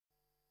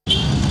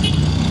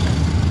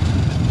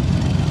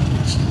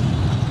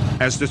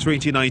As the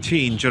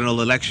 2019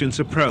 general elections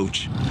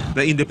approach,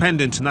 the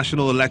Independent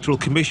National Electoral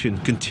Commission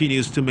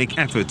continues to make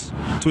efforts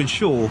to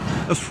ensure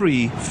a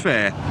free,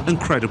 fair and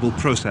credible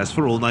process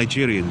for all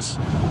Nigerians.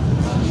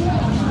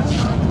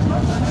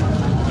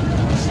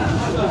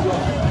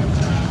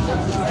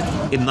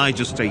 In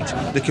Niger State,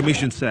 the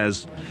Commission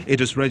says it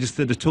has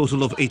registered a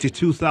total of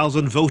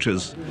 82,000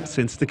 voters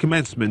since the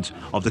commencement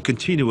of the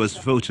continuous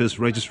voters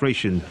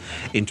registration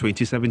in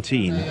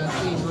 2017.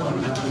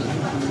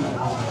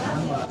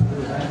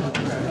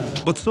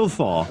 But so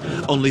far,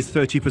 only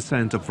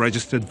 30% of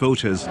registered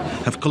voters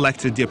have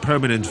collected their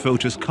permanent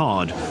voters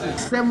card.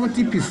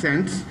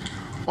 70%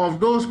 of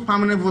those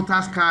permanent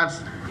voters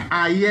cards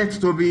are yet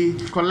to be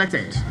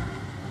collected.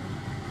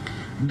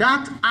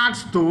 That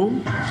adds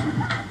to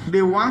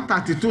the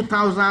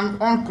 132,000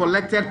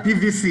 uncollected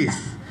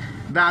PVCs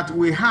that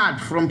we had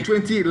from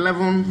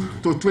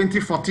 2011 to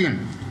 2014.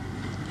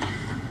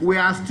 We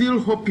are still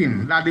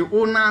hoping that the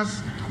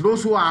owners,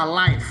 those who are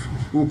alive,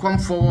 will come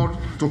forward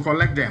to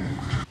collect them.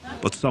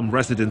 But some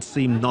residents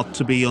seem not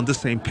to be on the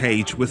same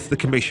page with the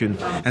Commission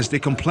as they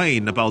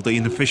complain about the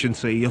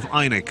inefficiency of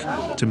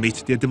INEC to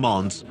meet their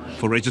demands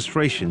for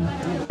registration.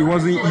 It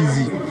wasn't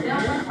easy.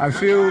 I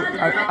feel,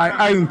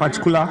 I in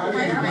particular,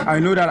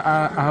 I know that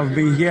I have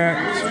been here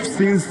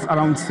since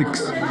around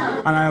 6,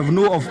 and I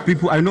know of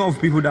people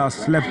that have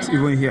slept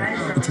even here.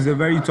 It is a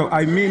very tough,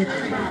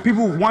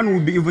 one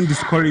would be even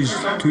discouraged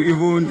to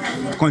even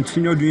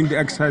continue doing the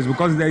exercise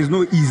because there is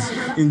no ease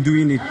in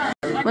doing it.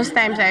 Most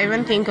times I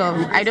even think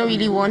I don't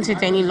really want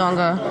it any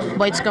longer,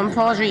 but it's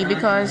compulsory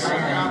because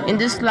in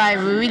this life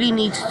we really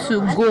need to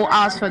go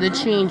ask for the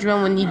change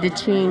when we need the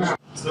change.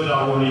 So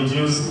that we'll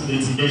reduce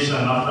litigation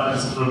after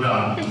this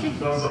program.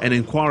 And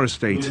in Kwara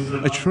State,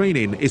 a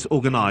training is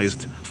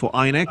organized for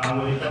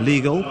INEC,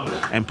 legal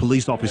and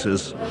police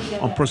officers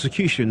on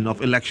prosecution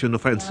of election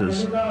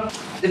offences.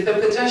 The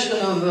perpetration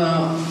of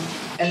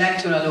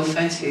electoral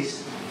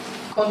offences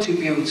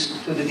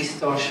contributes to the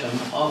distortion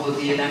of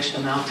the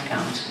election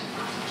outcomes.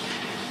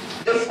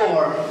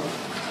 Therefore,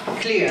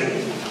 clear,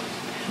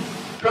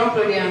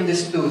 properly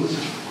understood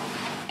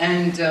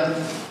and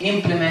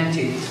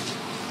implemented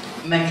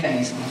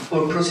mechanisms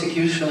for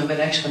prosecution of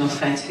election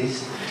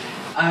offences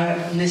are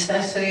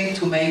necessary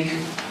to make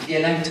the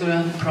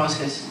electoral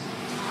process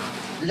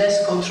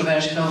less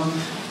controversial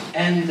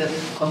and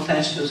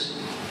contentious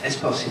as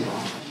possible.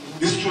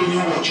 This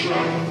training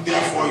workshop,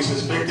 therefore, is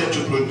expected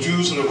to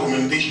produce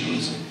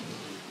recommendations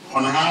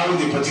on how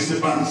the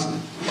participants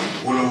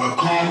will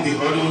overcome the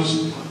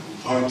hurdles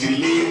or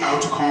delay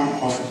outcome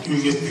of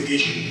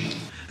investigation.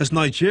 As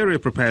Nigeria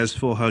prepares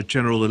for her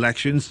general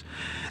elections,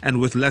 and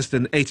with less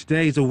than 8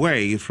 days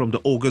away from the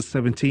August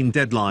 17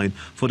 deadline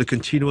for the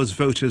continuous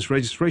voters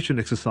registration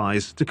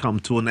exercise to come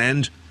to an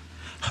end,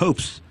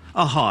 hopes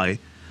are high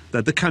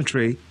that the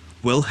country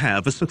will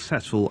have a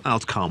successful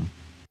outcome.